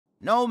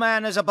No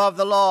man is above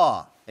the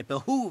law. It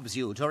behooves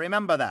you to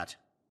remember that.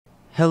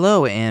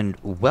 Hello and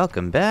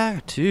welcome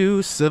back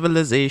to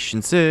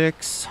Civilization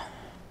 6.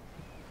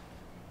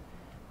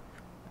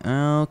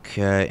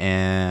 Okay,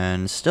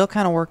 and still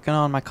kind of working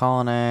on my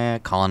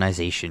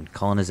colonization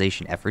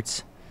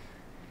efforts.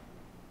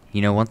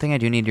 You know, one thing I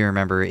do need to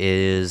remember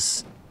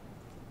is,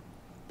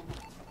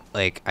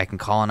 like, I can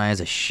colonize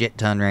a shit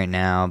ton right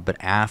now, but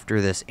after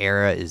this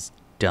era is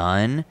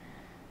done,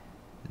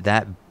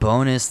 that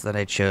bonus that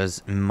I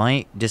chose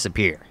might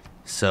disappear.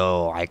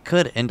 So I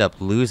could end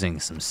up losing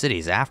some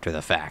cities after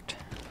the fact.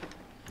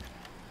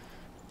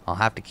 I'll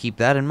have to keep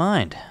that in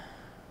mind.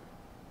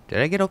 Did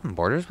I get open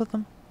borders with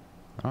them?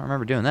 I don't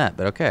remember doing that,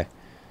 but okay.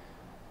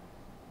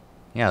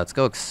 Yeah, let's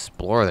go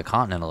explore the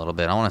continent a little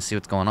bit. I want to see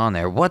what's going on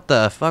there. What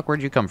the fuck?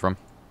 Where'd you come from?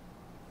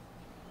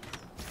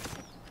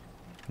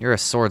 You're a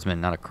swordsman,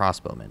 not a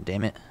crossbowman,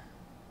 damn it.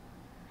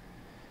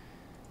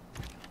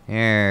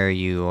 There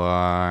you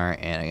are.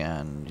 And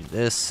again,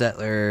 this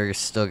settler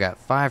still got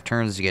 5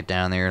 turns to get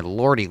down there.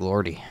 Lordy,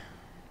 lordy.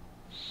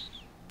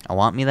 I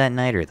want me that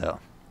niter, though.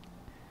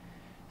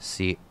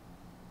 See.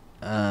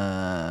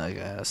 I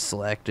gotta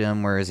select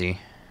him. Where is he?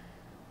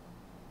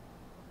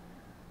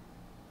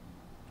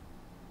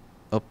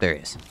 Oh, there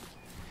he is.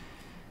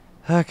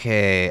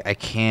 Okay, I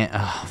can't...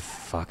 Oh,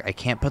 fuck. I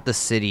can't put the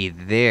city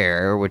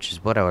there, which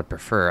is what I would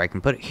prefer. I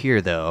can put it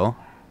here, though.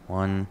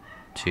 1,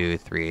 2,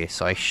 3.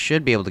 So I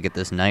should be able to get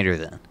this niter,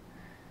 then.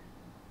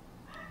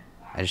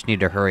 I just need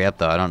to hurry up,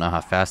 though. I don't know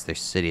how fast their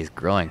city is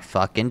growing.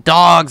 Fucking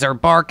dogs are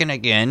barking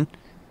again!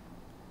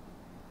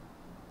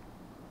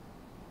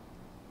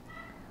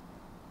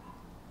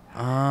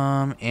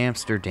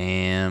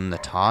 Amsterdam, the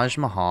Taj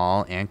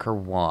Mahal, Angkor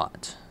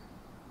Wat.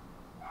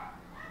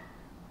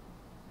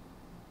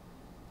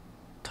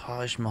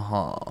 Taj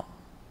Mahal.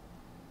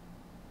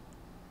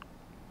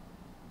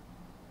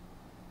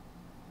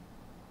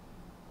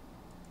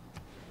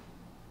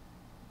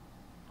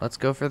 Let's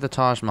go for the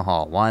Taj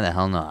Mahal. Why the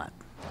hell not?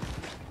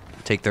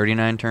 Take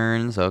 39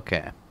 turns?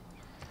 Okay.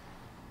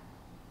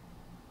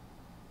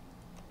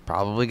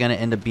 Probably gonna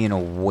end up being a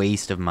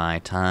waste of my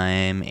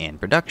time and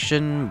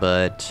production,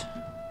 but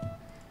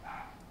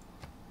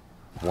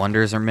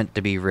wonders are meant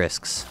to be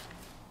risks.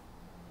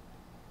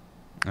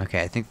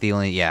 Okay, I think the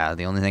only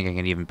thing I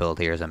can even build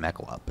here is a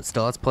Mechalop. But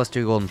still, it's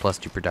 +2 gold and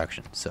 +2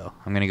 production, so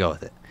I'm gonna go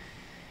with it.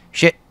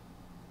 Shit!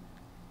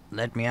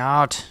 Let me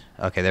out!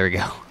 Okay, there we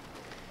go.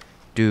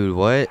 Dude,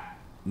 what?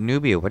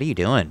 Nubia, what are you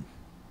doing?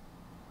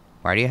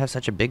 Why do you have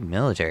such a big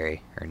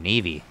military? Or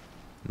navy?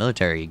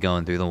 Military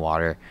going through the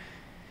water.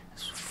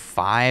 There's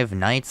 5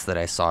 knights that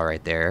I saw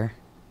right there.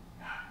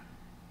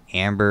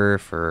 Amber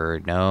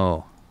for...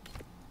 no.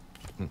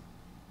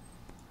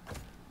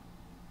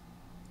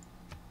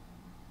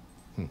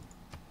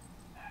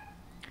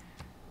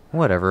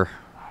 Whatever.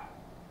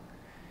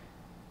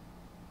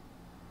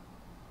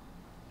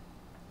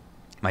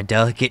 My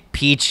delicate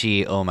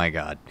Peachy. Oh my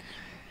god.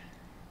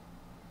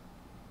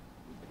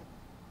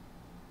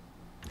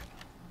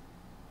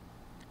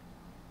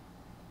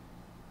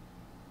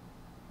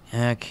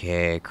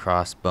 Okay,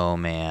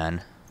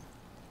 crossbowman.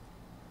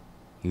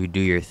 You do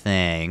your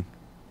thing.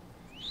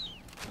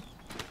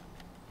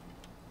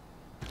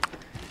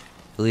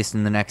 At least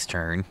in the next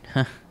turn.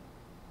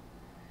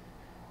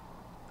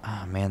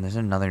 Oh man, there's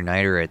another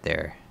niter right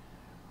there.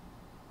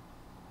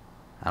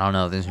 I don't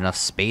know if there's enough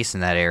space in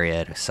that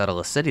area to settle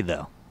a city,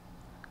 though.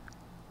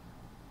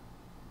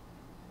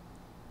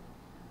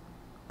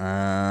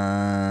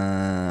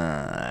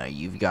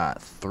 You've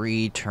got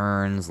 3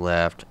 turns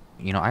left.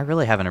 You know, I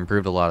really haven't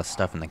improved a lot of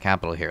stuff in the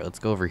capital here. Let's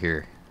go over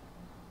here.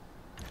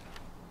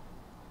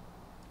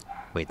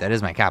 Wait, that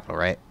is my capital,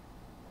 right?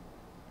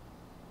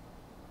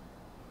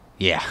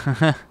 Yeah.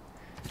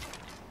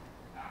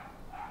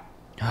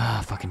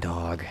 Ah, fucking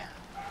dog.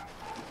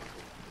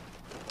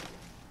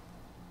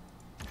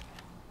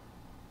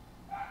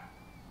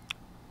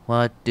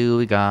 What do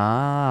we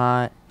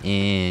got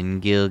in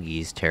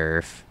Gilgi's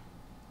turf?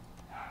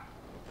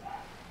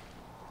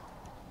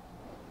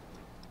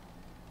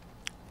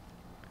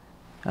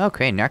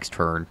 Okay, next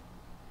turn.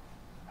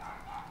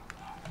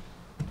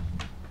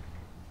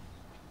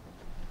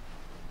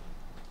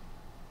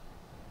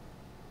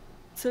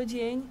 Co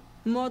dzień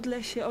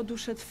modlę się o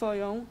duszę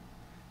Twoją,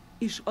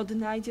 iż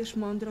odnajdziesz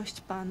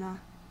mądrość Pana.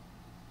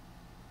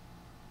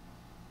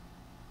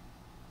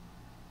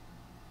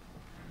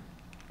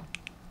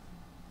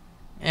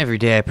 Every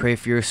day I pray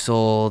for your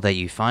soul that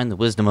you find the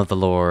wisdom of the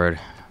Lord.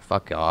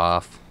 Fuck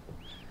off.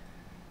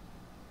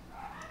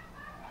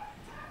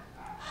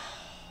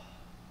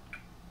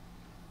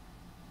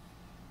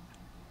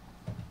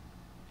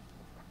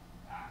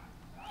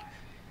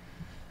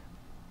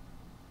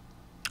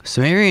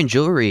 Sumerian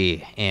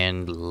jewelry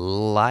and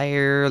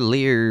lyre.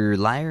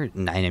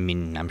 I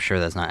mean, I'm sure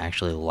that's not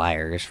actually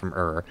lyres from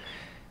Ur.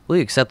 Will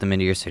you accept them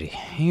into your city?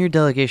 Your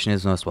delegation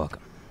is most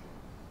welcome.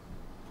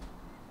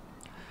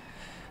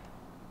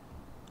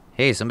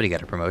 Hey, somebody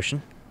got a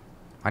promotion.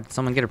 Why did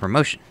someone get a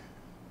promotion?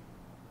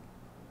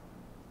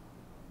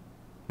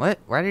 What?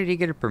 Why did he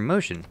get a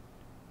promotion?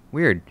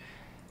 Weird.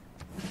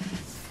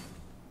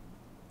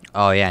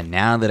 Oh yeah,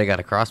 now that I got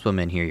a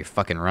crossbowman here, you're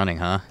fucking running,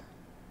 huh?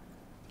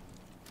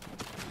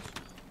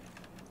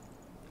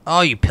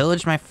 Oh, you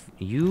pillaged my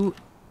you...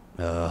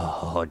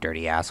 Oh,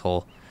 dirty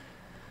asshole.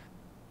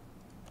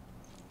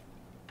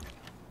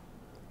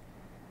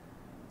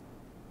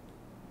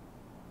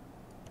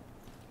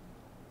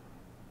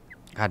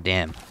 God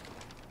damn.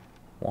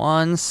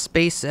 One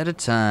space at a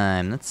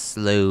time. That's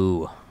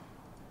slow.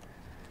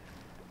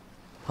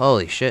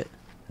 Holy shit.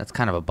 That's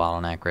kind of a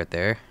bottleneck right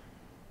there.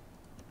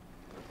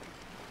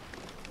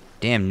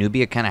 Damn,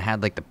 Nubia kind of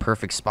had like the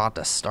perfect spot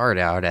to start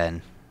out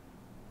and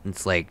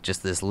it's like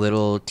just this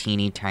little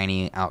teeny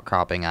tiny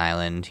outcropping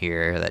island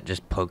here that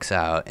just pokes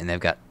out and they've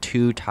got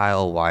 2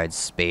 tile wide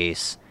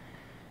space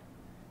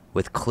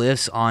with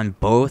cliffs on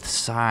both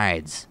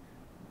sides.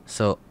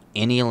 So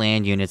any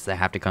land units that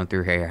have to come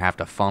through here have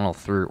to funnel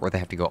through or they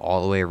have to go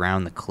all the way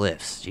around the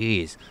cliffs.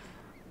 Jeez.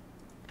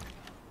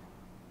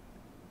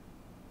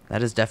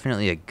 That is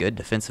definitely a good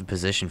defensive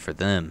position for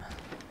them.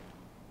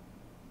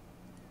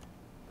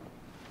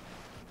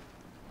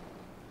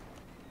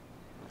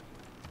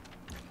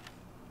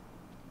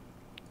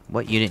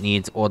 What unit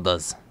needs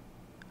orders?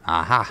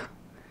 Aha.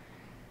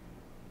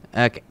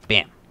 Okay,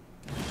 bam.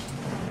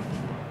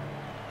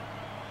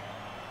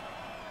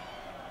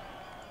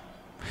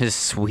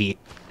 Sweet.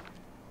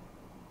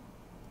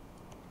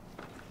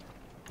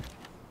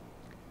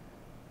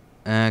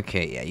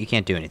 Okay, yeah, you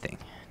can't do anything.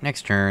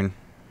 Next turn.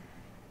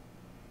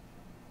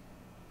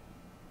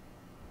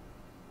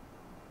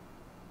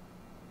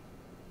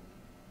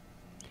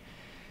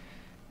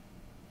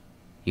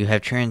 You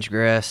have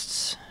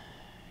transgressed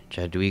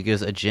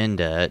Jadwiga's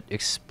agenda.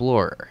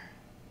 Explorer.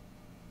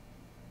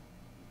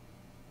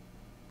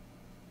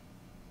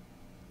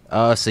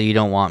 Oh, so you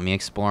don't want me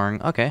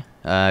exploring? Okay.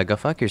 Go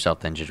fuck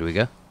yourself then,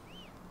 Jadwiga.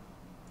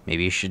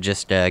 Maybe you should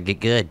just get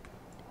good.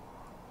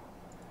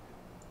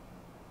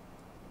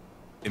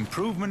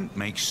 Improvement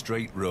makes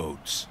straight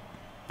roads,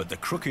 but the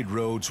crooked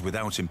roads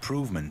without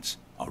improvement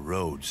are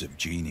roads of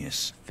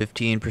genius.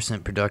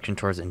 15% production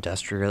towards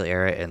industrial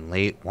era and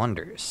late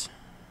wonders.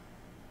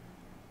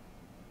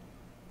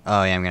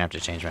 Oh yeah, I'm gonna have to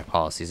change my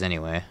policies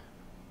anyway.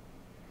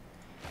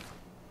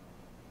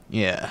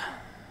 Yeah.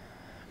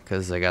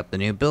 Because I got the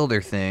new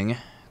builder thing.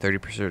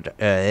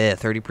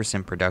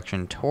 30%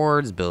 production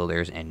towards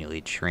builders.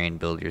 Annually trained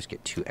builders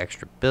get 2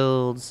 extra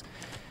builds.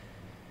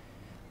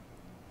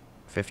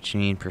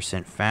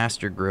 15%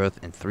 faster growth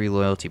and 3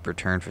 loyalty per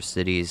turn for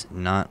cities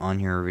not on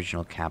your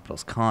original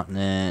capital's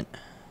continent.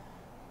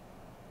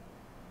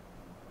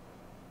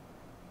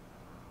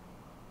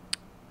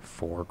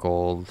 4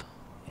 gold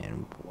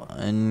and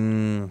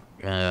 1.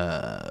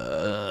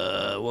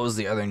 What was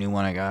the other new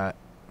one I got?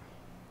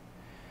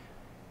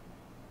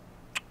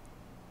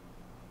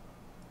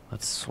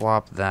 Let's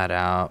swap that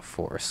out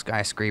for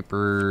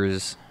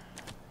skyscrapers.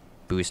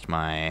 Boost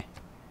my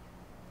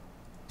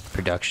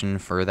production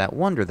for that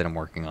wonder that I'm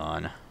working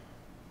on.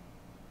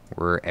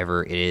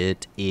 Wherever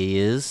it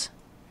is.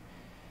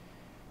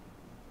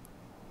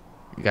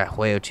 You got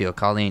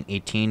Huayotl in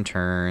 18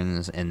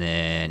 turns, and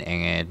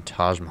then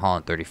Taj Mahal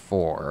in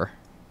 34.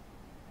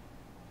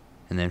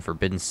 And then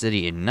Forbidden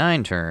City in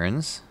 9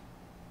 turns.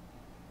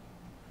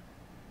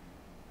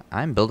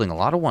 I'm building a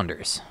lot of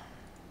wonders.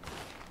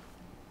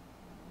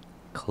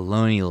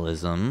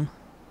 Colonialism.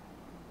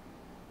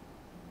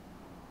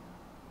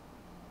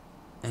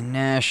 And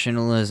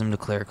nationalism.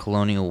 Declare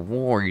colonial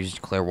war. You just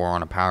declare war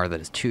on a power that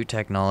is 2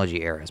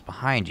 technology eras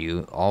behind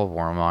you. All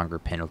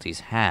warmonger penalties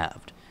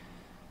halved.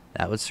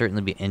 That would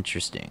certainly be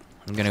interesting.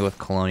 I'm going to go with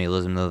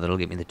colonialism, though. That'll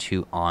get me the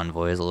 2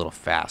 envoys a little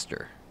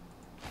faster.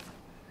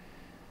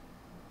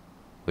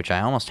 Which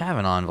I almost have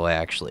an envoy,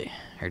 actually.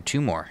 Or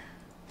 2 more.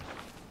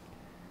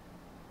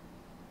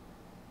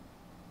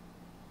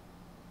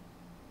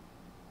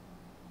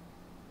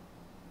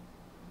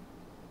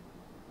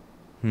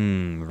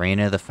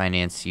 Reina the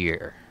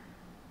Financier.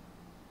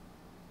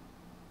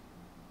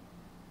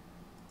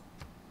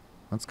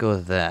 Let's go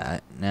with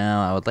that.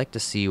 Now, I would like to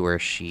see where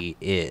she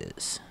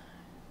is.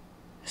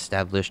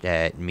 Established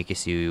at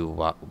Mikisu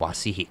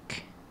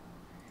Wasihik.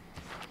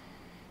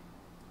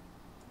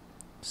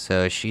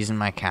 So, she's in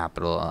my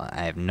capital.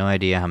 I have no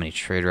idea how many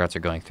trade routes are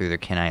going through there.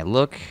 Can I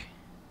look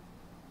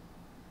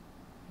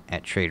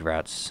at trade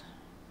routes?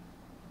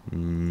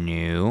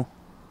 No.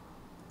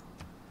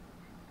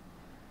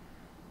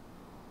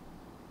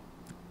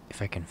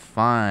 If I can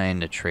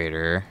find a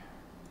trader.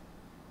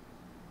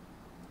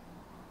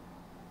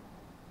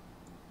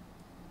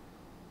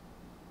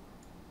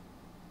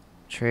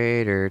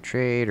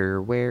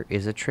 Trader, where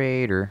is a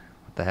trader?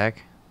 What the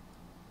heck?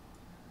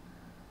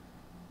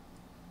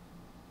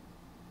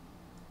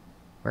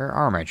 Where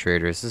are my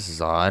traders? This is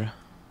odd.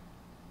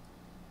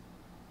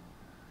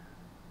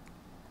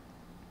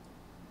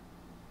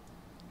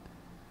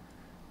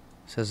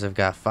 Says I've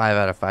got 5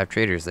 out of 5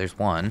 traders. There's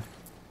 1.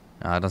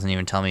 It doesn't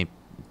even tell me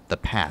the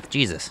path.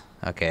 Jesus.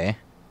 Okay.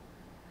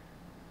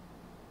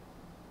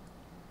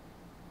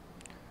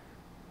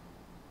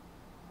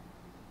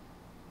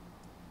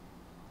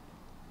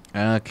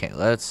 Okay,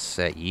 let's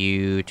set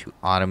you to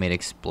automate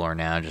explore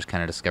now. Just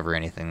kind of discover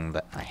anything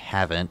that I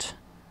haven't.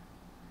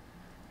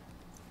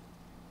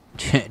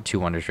 2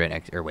 wonders right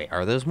next. Or wait,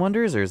 are those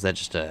wonders, or is that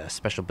just a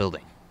special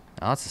building?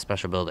 Oh, that's a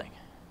special building.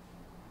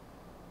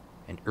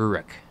 An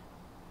Uruk.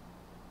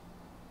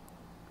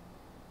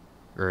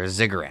 Or a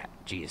ziggurat.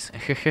 Jeez.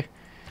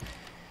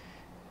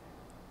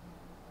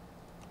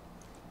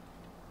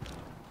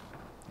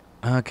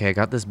 Okay,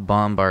 got this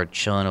bombard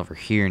chilling over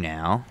here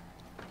now.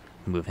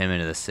 Move him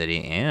into the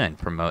city and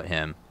promote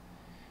him.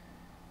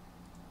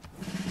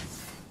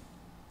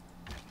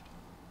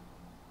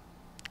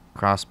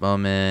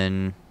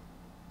 Crossbowman.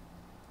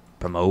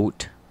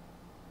 Promote.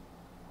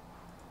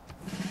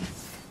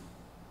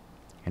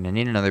 And I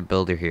need another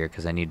builder here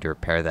because I need to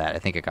repair that. I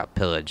think it got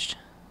pillaged.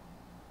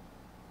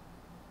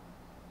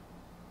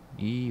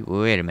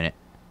 Wait a minute.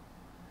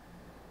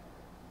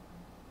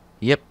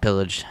 Yep,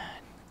 pillaged.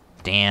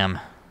 Damn.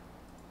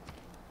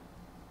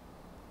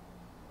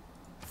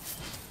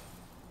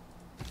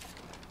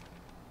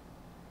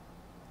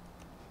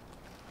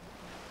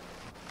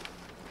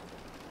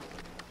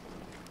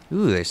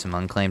 Ooh, there's some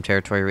unclaimed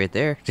territory right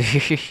there.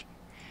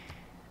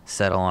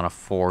 Settle on a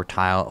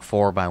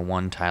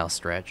 4x1 tile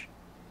stretch.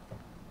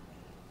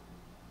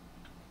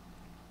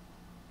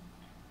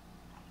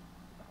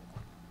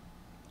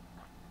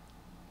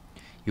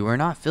 You are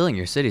not filling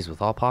your cities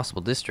with all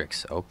possible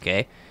districts.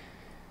 Okay.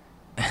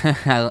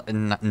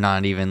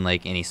 Not even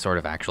like any sort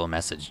of actual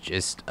message.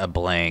 Just a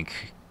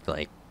blank,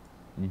 like,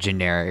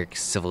 generic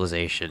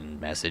civilization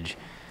message.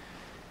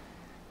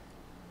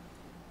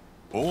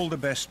 All the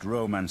best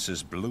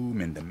romances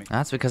bloom in the...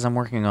 That's because I'm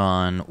working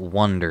on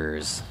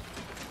wonders.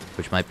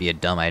 Which might be a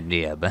dumb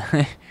idea, but...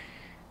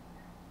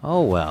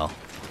 oh well.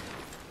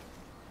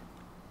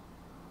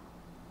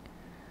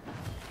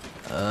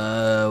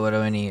 What do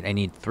I need? I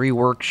need 3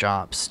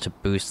 workshops to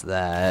boost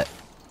that.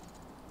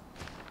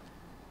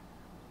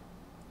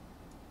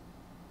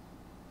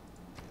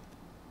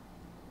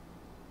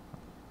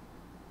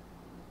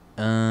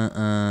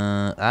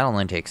 That'll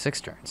only take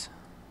 6 turns.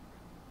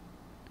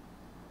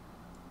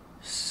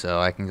 So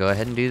I can go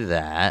ahead and do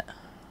that.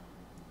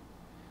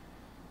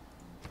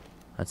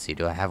 Let's see,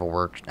 do I have a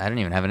work... I don't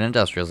even have an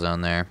industrial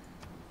zone there.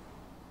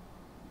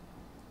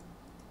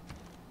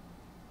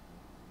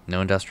 No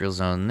industrial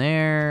zone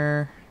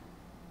there.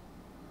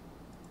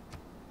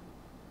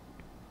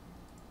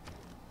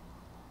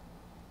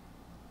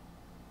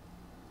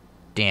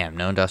 Damn,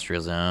 no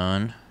industrial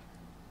zone.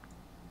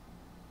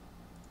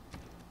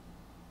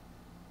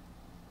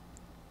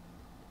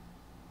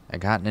 I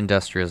got an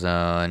industrial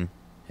zone.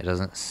 It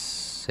doesn't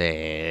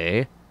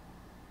say...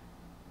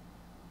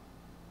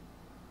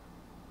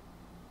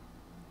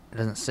 It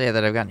doesn't say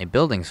that I've got any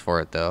buildings for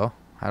it, though.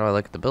 How do I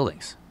look at the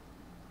buildings?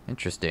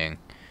 Interesting.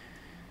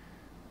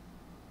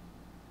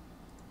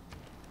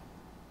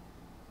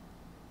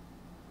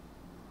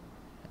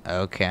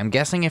 Okay, I'm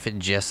guessing if it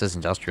just says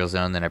industrial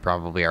zone, then I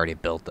probably already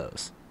built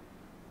those.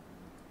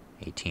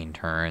 18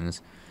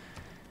 turns.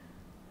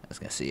 I was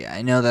gonna see.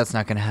 I know that's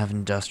not gonna have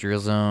industrial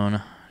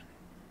zone.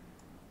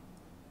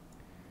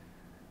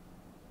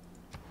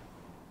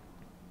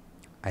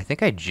 I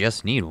think I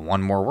just need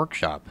 1 more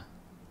workshop.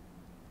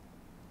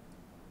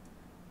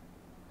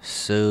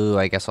 So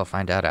I guess I'll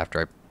find out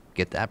after I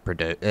get that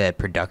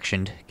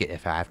productioned.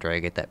 After I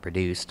get that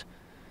produced.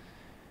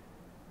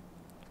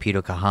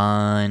 Pito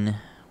Kahan.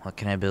 What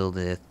can I build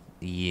with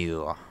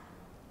you?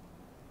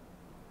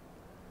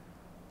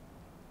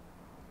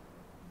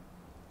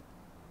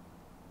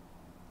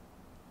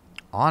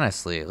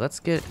 Honestly, let's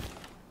get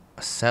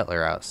a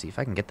settler out. See if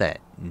I can get that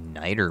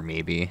Niter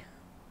maybe.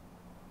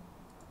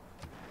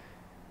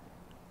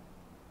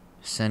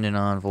 Send an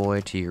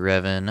envoy to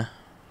Yrevan.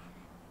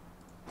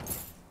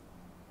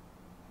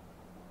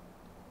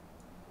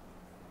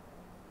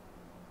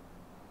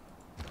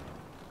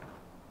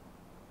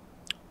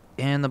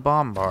 And the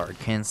bombard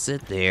can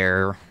sit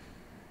there.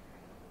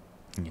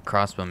 And your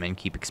crossbowmen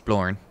keep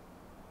exploring.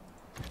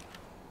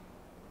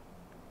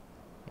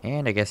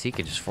 And I guess he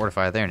could just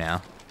fortify there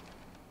now.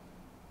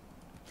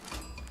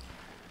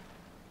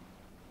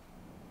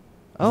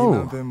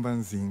 Oh! Hello,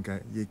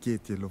 Nzinga.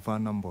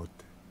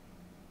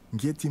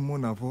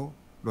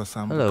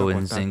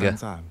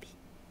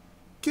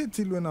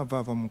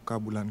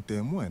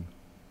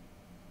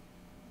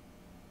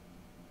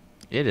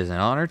 It is an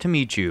honor to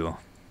meet you.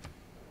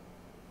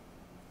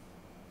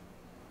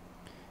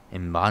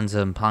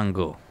 Mbanza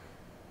Mpango.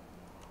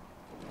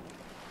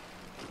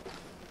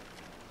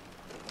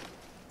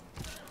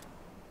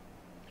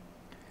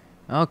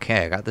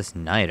 Okay, I got this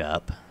knight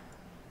up.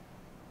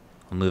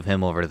 I'll move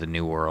him over to the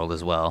New World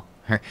as well.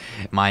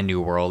 My New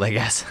World, I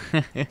guess.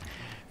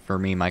 For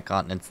me, my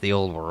continent's the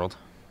Old World.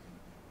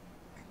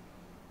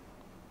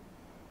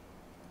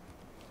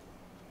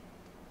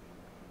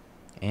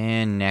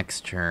 And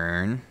next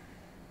turn...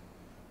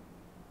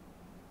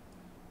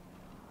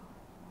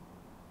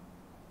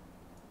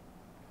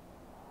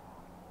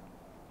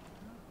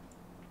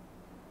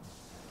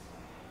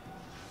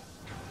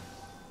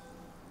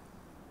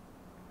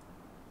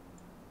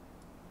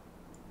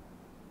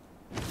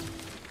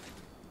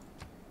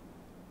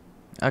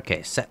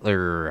 Okay,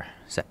 settler.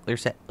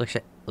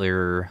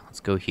 Let's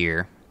go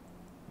here.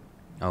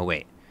 Oh,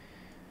 wait.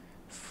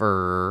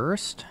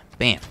 First,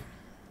 bam.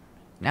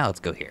 Now let's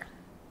go here.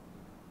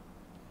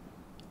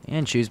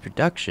 And choose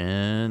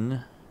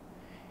production.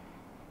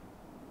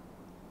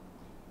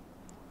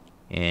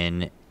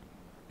 In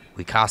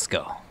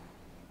Wicasco.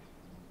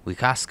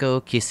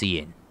 Wicasco,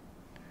 Kisian.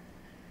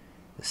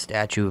 The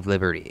Statue of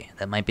Liberty.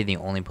 That might be the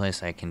only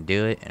place I can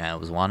do it, and I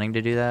was wanting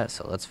to do that,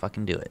 so let's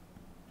fucking do it.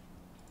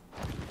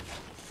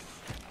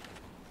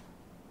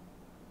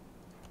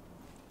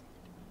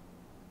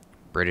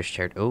 British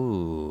charity.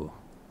 Ooh.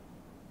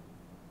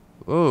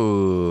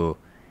 Ooh.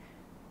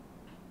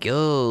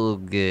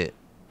 Gilgit.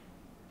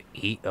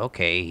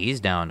 Okay, he's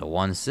down to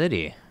one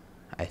city,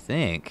 I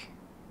think.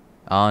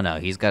 Oh no,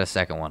 he's got a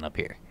second one up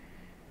here.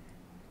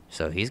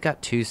 So he's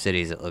got 2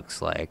 cities, it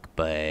looks like,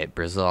 but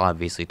Brazil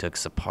obviously took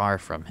Sapar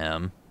from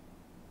him.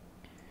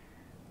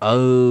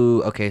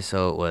 Oh, okay,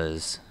 so it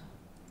was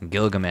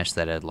Gilgamesh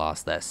that had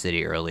lost that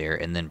city earlier,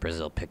 and then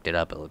Brazil picked it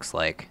up, it looks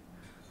like.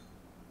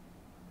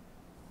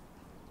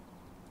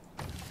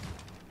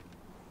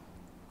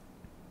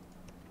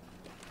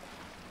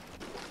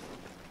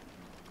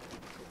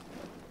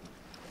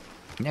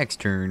 Next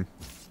turn.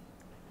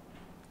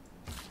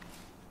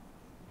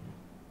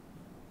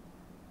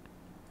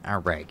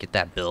 Alright, get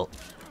that built.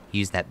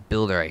 Use that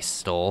builder I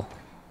stole.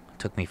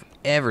 Took me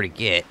forever to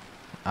get.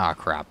 Aw,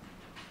 crap.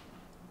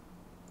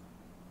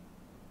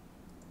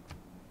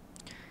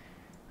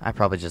 I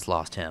probably just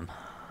lost him.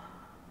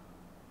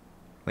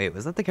 Wait,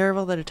 was that the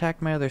caravel that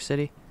attacked my other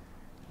city?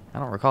 I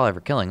don't recall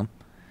ever killing him.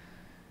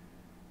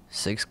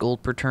 6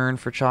 gold per turn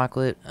for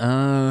chocolate.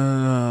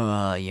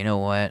 You know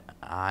what?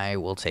 I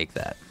will take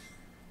that.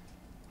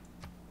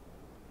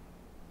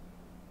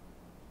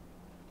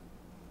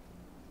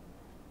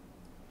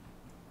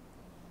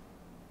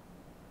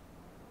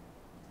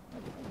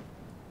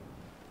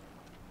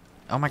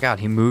 Oh my god,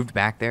 he moved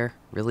back there?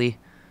 Really?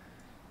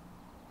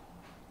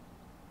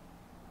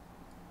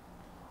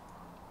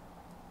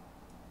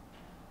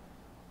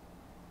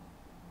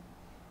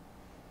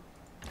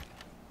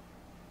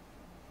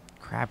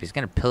 Crap, he's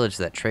gonna pillage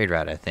that trade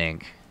route, I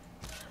think.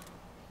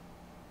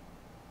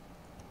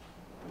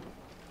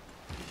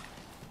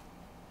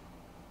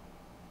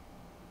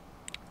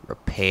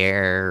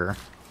 Repair.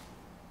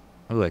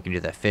 Ooh, I can do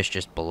that fish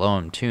just below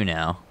him too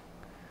now.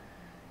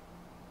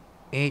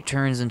 8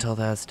 turns until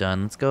that's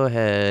done. Let's go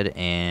ahead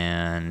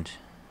and...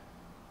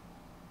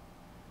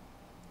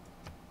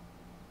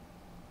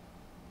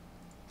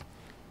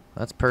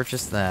 let's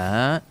purchase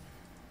that.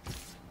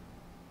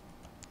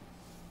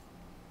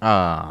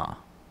 I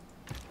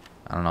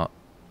don't know.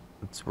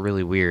 It's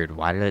really weird.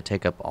 Why did it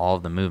take up all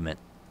of the movement?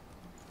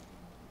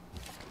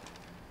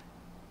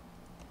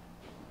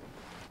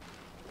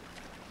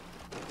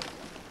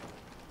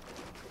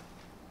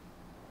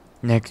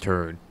 Next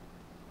turn.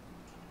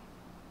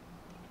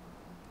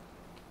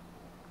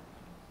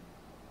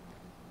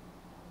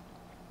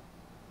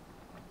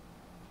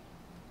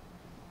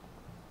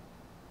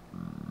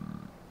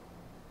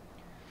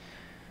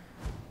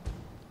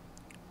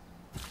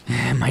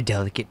 My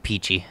delicate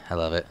peachy. I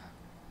love it.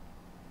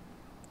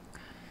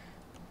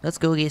 Let's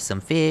go get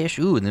some fish.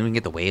 Ooh, and then we can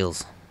get the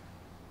whales.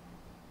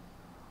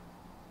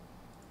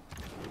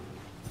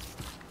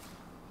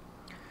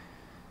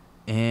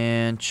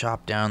 And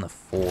chop down the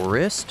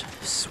forest.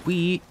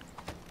 Sweet.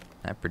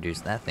 That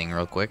produced that thing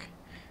real quick.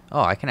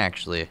 Oh, I can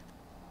actually...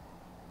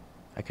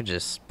 I could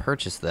just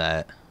purchase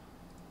that.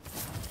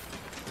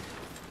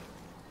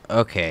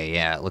 Okay,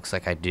 yeah, it looks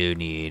like I do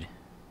need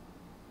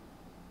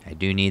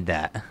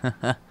that.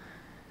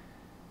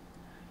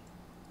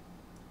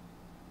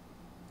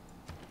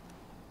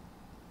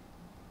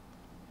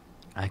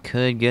 I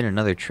could get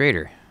another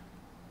trader.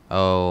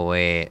 Oh,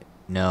 wait.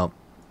 Nope.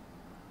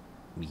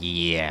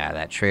 Yeah,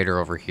 that trader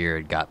over here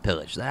had got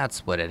pillaged.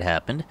 That's what had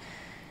happened.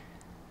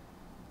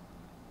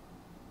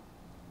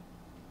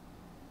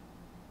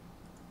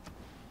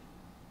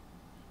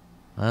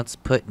 Let's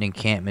put an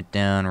encampment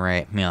down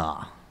right here.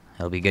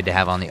 It'll be good to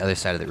have on the other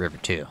side of the river,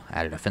 too.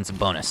 Add an offensive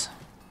bonus.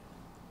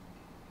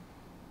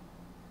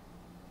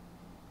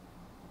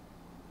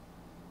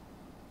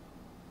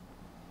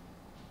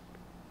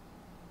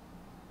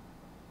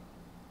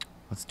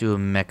 Let's do a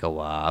mecha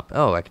wop.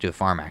 Oh, I could do a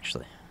farm,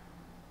 actually.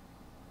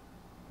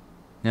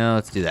 No,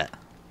 let's do that.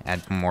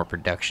 Add more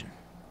production.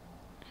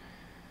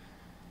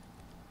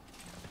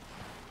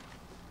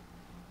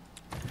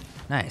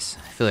 Nice.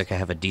 I feel like I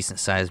have a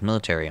decent-sized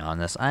military on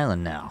this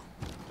island now.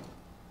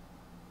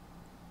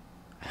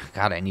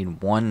 God, I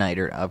need 1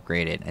 niter to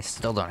upgrade it. I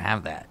still don't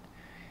have that.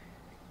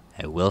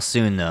 I will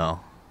soon, though.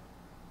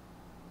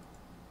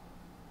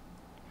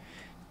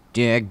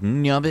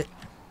 Dag-nubbit.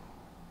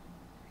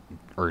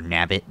 Or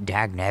nabbit.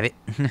 Dag-nabbit.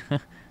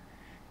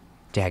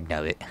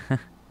 Dag-nubbit.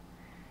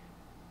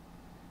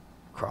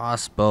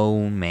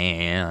 Crossbow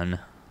man.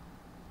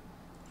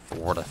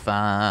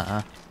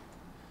 Fortify.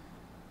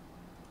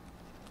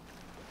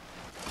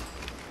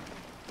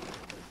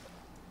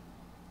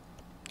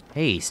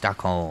 Hey,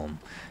 Stockholm.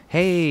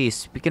 Hey,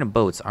 speaking of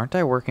boats, aren't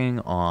I working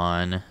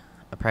on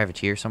a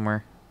privateer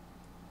somewhere?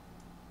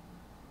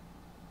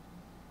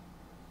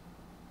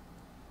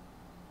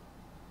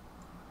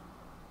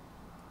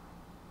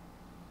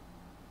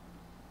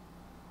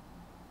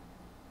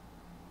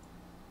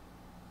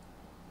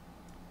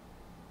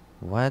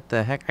 What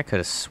the heck? I could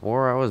have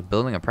swore I was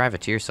building a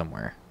privateer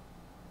somewhere.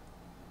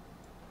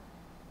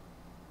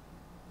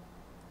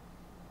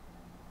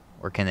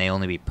 Or can they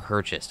only be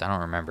purchased? I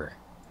don't remember.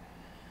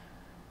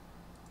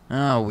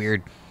 Oh,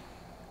 weird.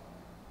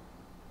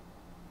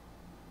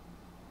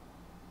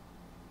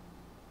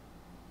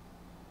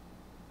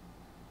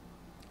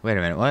 Wait a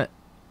minute, what?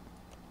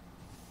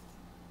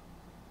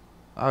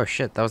 Oh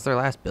shit, that was their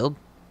last build?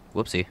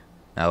 Whoopsie.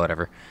 Oh,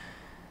 whatever.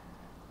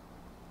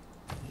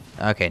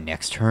 Okay,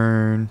 next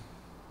turn.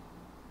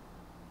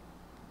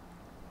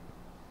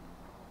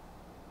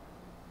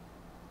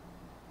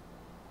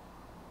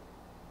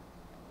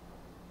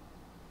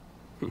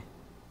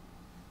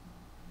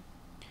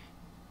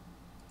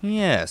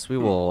 Yes, we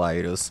will allow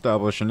you to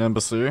establish an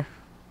embassy.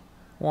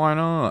 Why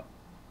not?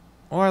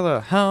 Why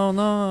the hell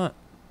not?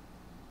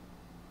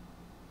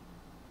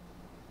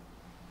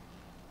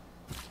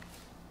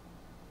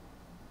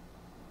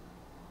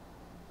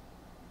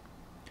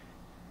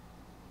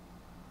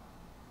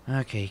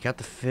 Okay, you got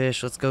the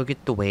fish. Let's go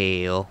get the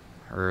whale.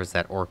 Or is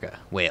that orca?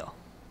 Whale.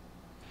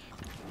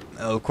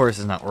 Oh, of course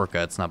it's not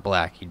orca. It's not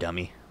black, you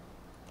dummy.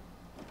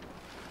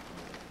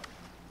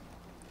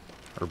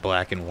 Or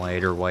black and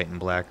white, or white and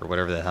black, or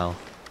whatever the hell.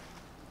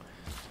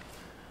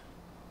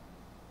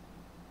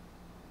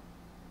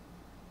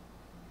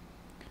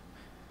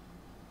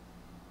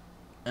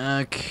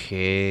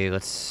 Okay,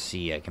 let's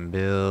see. I can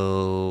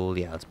build...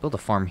 Yeah, let's build a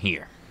farm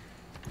here.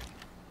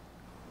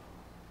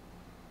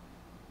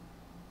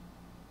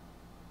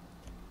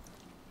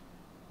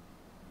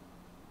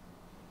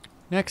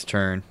 Next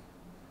turn.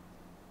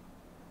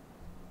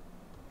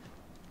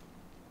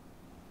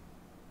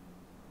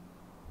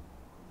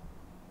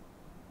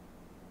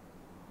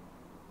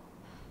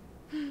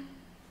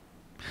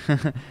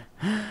 I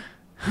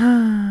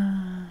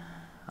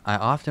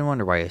often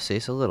wonder why I say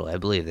so little. I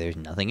believe there's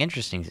nothing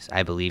interesting to say.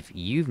 I believe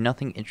you've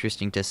nothing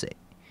interesting to say.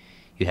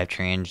 You have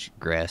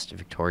transgressed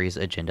Victoria's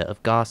agenda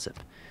of gossip.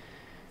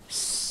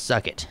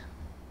 Suck it.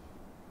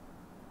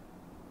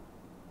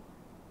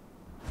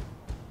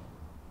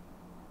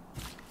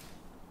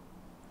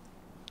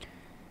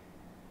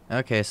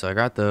 Okay, so I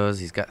got those.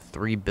 He's got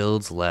 3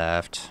 builds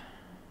left.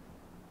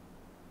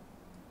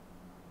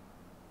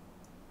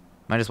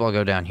 Might as well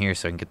go down here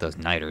so I can get those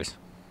niters.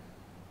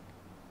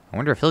 I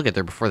wonder if he'll get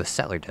there before the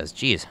settler does.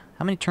 Jeez,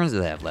 how many turns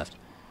do they have left?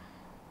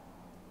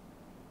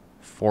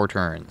 4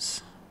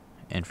 turns.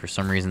 And for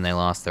some reason they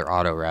lost their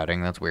auto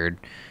routing. That's weird.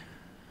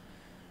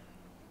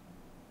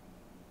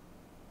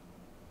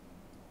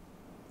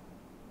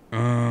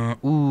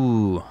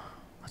 Ooh.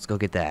 Let's go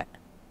get that.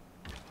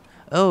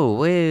 Oh,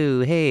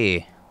 whoa,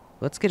 hey.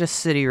 Let's get a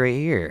city right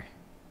here.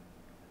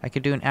 I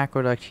could do an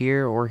aqueduct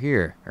here or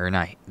here. Or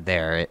not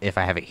there. If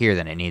I have it here,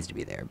 then it needs to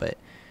be there. But,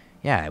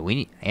 yeah, we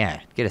need...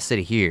 Yeah, get a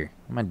city here.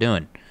 What am I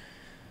doing?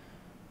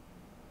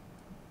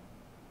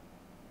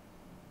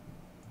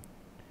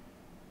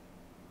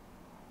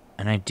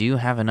 And I do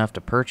have enough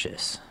to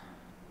purchase.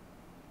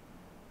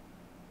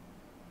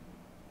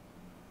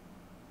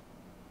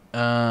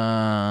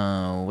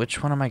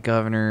 Which one of my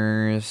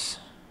governors...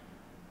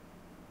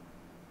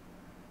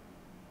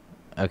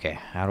 Okay,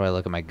 how do I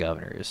look at my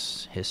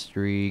governors?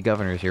 History,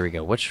 governors, here we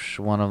go. Which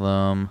one of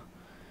them?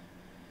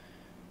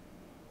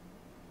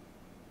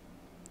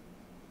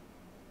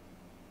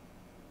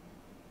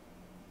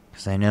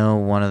 Because I know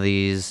one of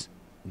these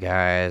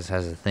guys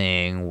has a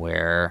thing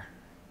where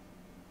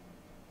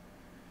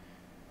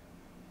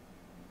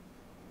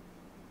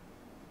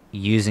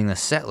using the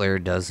settler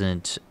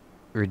doesn't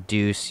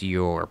reduce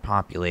your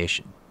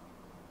population.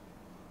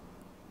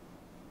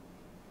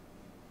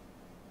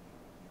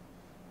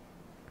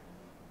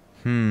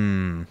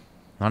 None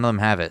of them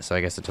have it, so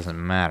I guess it doesn't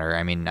matter.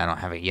 I mean, I don't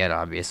have it yet,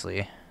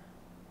 obviously.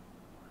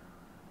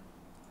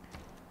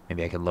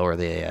 Maybe I could lower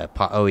the...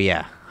 oh,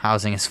 yeah.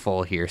 Housing is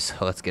full here,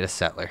 so let's get a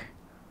settler.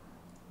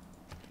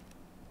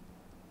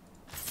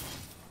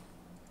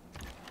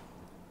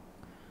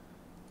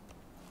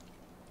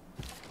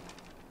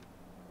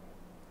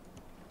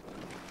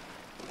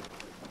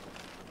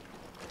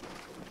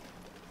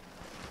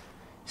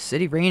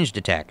 City ranged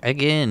attack,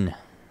 again.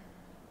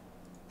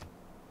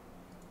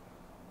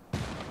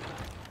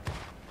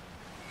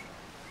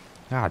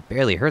 God,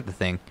 barely hurt the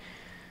thing.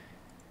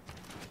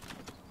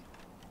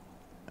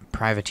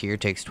 Privateer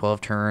takes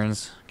 12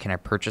 turns. Can I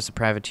purchase a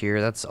privateer?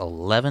 That's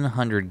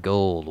 1,100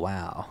 gold.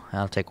 Wow.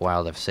 That'll take a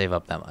while to save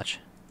up that much.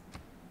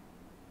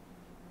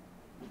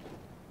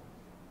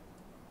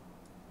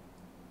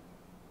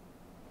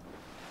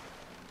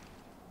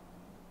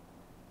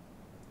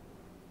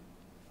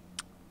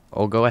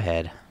 Oh, go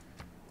ahead.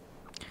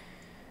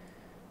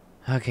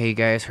 Okay, you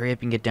guys, hurry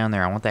up and get down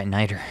there. I want that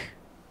niter.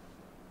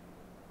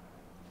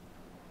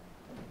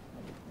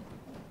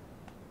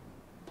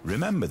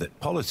 Remember that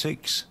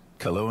politics,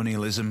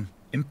 colonialism,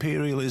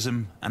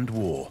 Imperialism and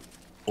war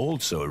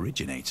also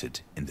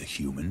originated in the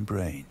human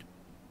brain.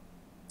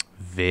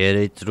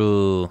 Very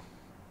true.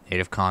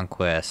 Native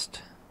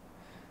conquest.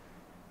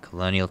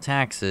 Colonial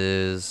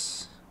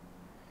taxes.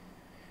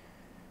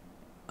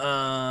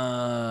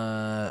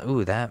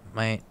 Ooh, that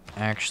might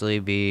actually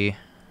be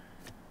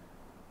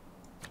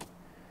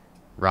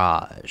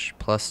Raj.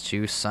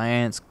 +2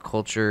 science,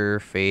 culture,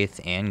 faith,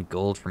 and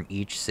gold from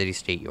each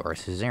city-state you are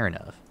suzerain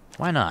of.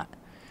 Why not?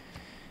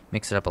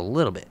 Mix it up a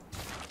little bit.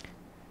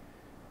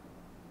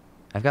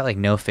 I've got, like,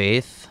 no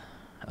faith.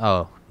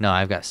 Oh, no,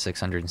 I've got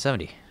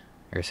 670.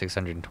 Or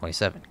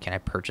 627. Can I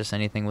purchase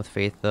anything with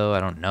faith, though? I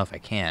don't know if I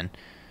can.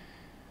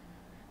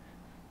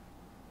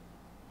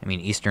 I mean,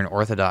 Eastern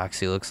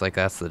Orthodoxy looks like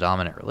that's the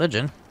dominant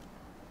religion.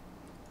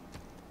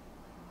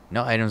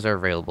 No items are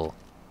available.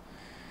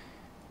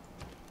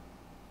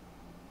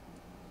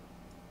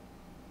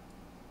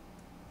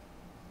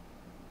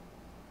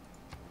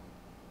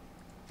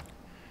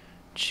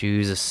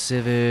 Choose a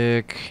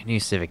civic. New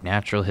civic.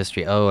 Natural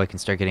history. Oh, I can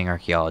start getting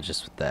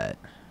archaeologists with that.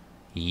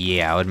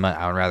 Yeah, I would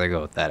rather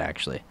go with that,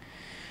 actually.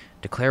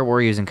 Declare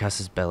war using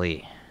Cussus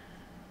Belli.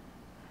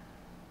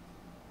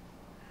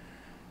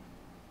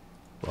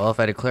 Well, if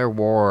I declare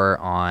war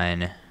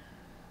on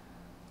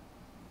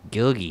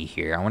Gilgi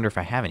here, I wonder if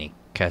I have any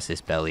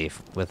Cussus Belli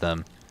with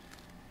them.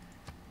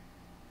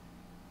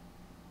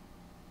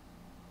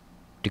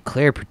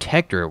 Declare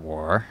protectorate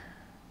war.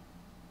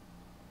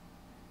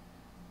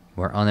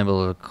 You are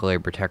unable to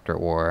declare protectorate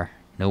war.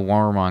 No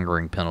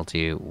warmongering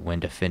penalty when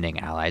defending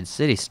allied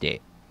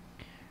city-state.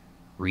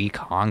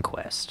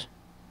 Reconquest.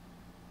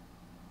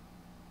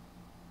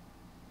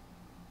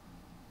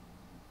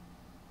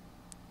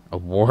 A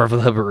war of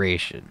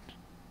liberation.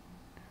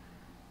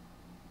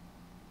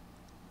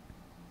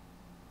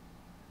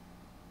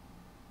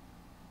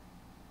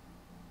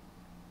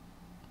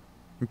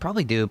 We'd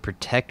probably do a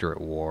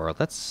protectorate war.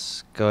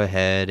 Let's go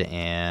ahead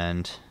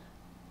and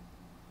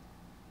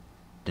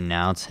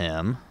denounce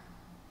him.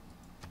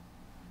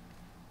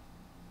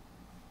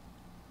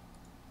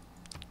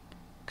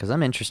 Because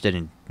I'm interested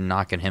in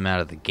knocking him out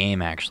of the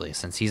game, actually,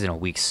 since he's in a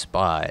weak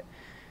spot.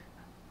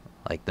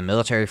 Like, the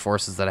military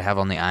forces that I have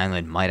on the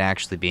island might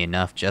actually be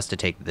enough just to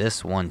take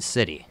this one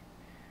city.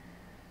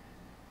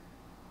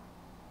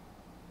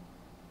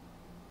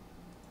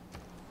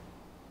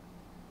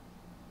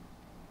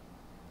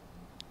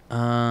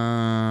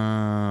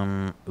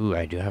 Ooh,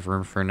 I do have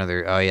room for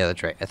another... Oh, yeah,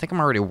 that's right. I think I'm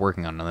already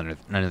working on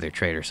another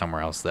trader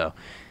somewhere else, though.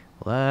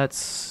 Let's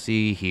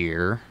see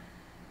here.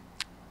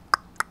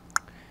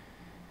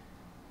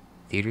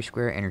 Theater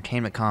Square,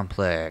 Entertainment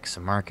Complex,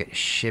 Market,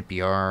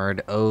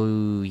 Shipyard.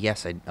 Oh,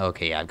 yes,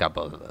 okay, yeah, I've got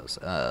both of those.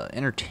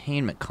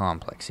 Entertainment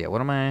Complex, yeah,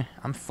 what am I?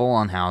 I'm full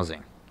on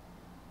housing.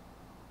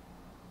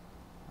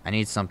 I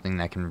need something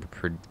that can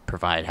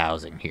provide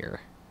housing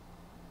here.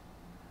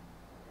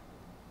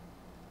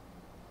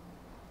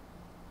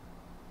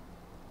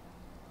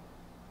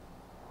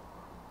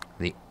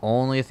 The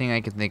only thing I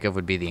can think of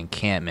would be the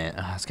encampment.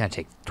 It's gonna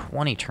take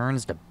 20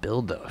 turns to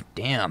build, though.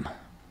 Damn.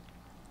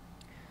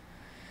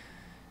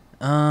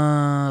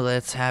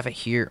 Let's have it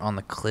here on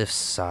the cliff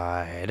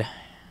side.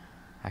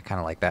 I kind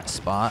of like that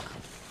spot.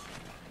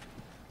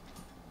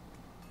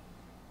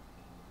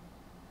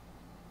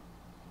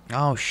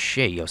 Oh,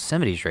 shit.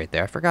 Yosemite's right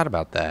there. I forgot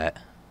about that.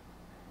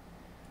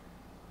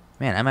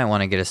 Man, I might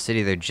want to get a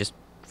city there just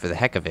for the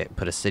heck of it.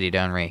 Put a city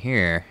down right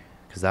here.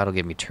 Because that'll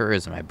give me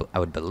tourism, I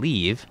would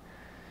believe.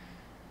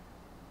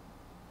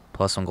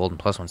 +1 gold and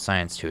 +1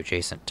 science to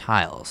adjacent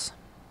tiles.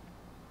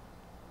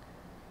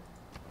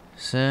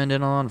 Send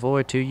an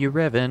envoy to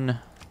Yrevan.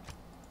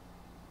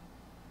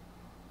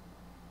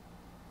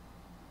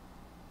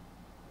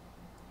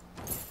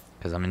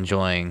 Because I'm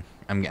enjoying...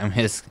 I'm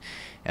his...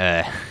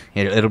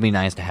 it'll be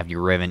nice to have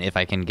Yrevan if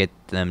I can get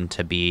them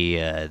to be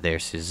their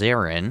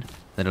suzerain.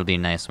 That'll be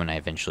nice when I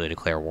eventually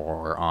declare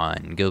war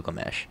on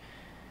Gilgamesh.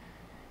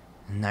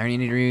 And I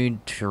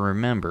need to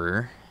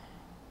remember...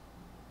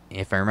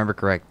 If I remember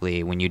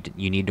correctly, when you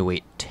need to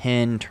wait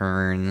 10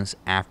 turns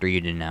after you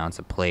denounce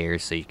a player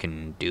so you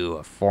can do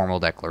a formal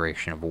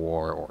declaration of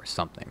war or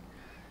something.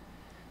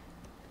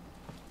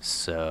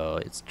 So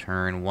it's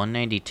turn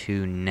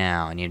 192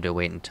 now. I need to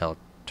wait until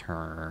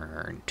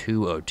turn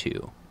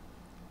 202.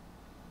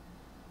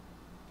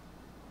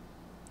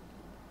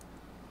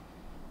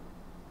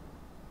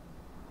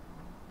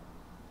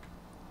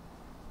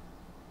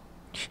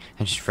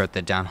 I just wrote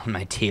that down on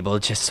my table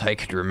just so I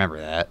could remember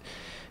that.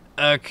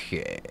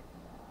 Okay.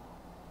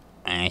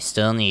 I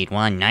still need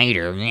one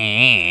niter.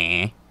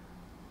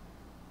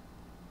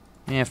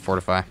 Yeah,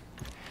 fortify.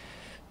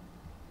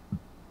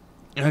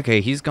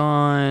 Okay, he's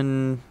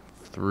gone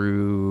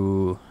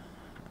through...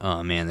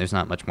 Oh, man, there's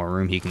not much more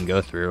room he can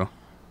go through.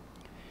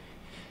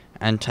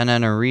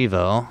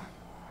 Antananarivo.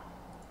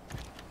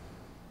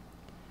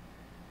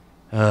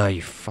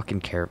 You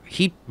fucking care...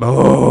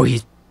 Oh,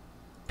 he's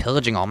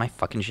pillaging all my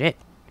fucking shit.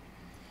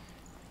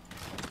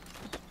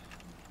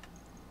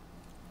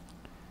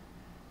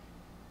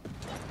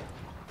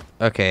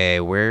 Okay,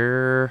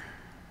 where...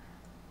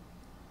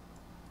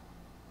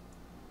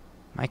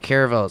 My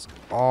caravel's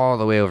all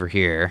the way over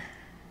here.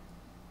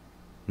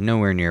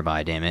 Nowhere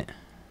nearby, damn it.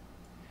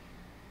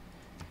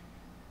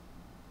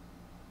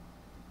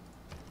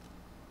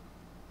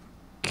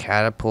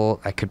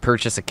 Catapult. I could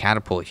purchase a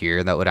catapult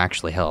here. That would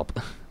actually help.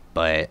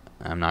 But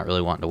I'm not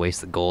really wanting to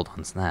waste the gold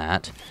on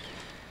that.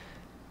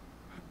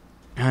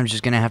 I'm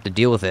just gonna have to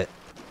deal with it.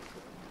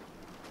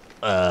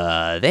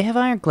 They have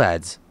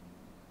ironclads.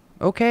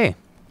 Okay.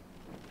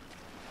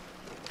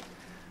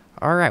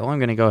 Alright, well, I'm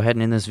going to go ahead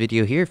and end this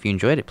video here. If you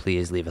enjoyed it,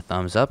 please leave a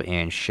thumbs up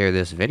and share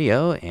this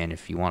video. And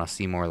if you want to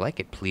see more like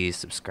it, please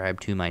subscribe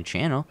to my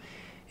channel.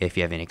 If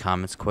you have any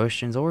comments,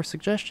 questions, or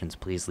suggestions,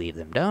 please leave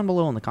them down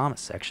below in the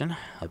comments section.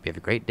 Hope you have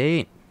a great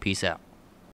day. Peace out.